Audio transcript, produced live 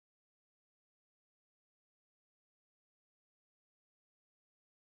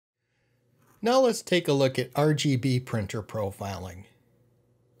Now let's take a look at RGB printer profiling.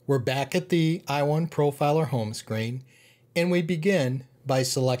 We're back at the i1Profiler home screen, and we begin by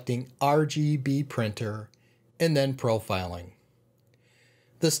selecting RGB printer and then profiling.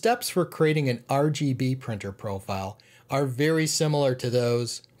 The steps for creating an RGB printer profile are very similar to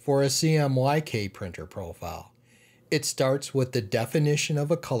those for a CMYK printer profile. It starts with the definition of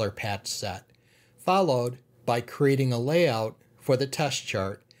a color patch set, followed by creating a layout for the test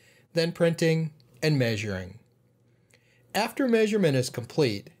chart, then printing and measuring. After measurement is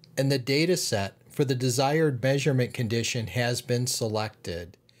complete and the data set for the desired measurement condition has been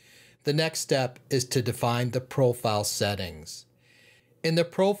selected, the next step is to define the profile settings. In the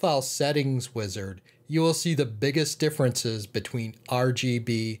Profile Settings wizard, you will see the biggest differences between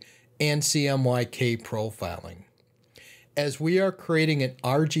RGB and CMYK profiling. As we are creating an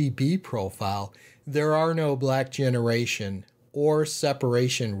RGB profile, there are no black generation or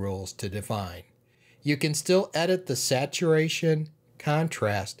separation rules to define. You can still edit the saturation,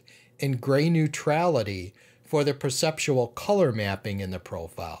 contrast, and gray neutrality for the perceptual color mapping in the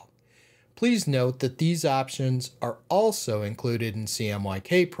profile. Please note that these options are also included in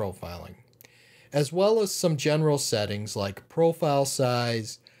CMYK profiling, as well as some general settings like profile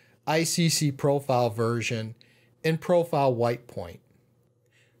size, ICC profile version, and profile white point.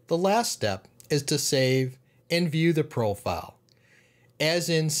 The last step is to save and view the profile. As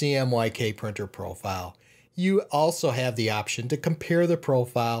in CMYK printer profile, you also have the option to compare the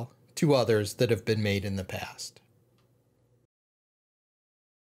profile to others that have been made in the past.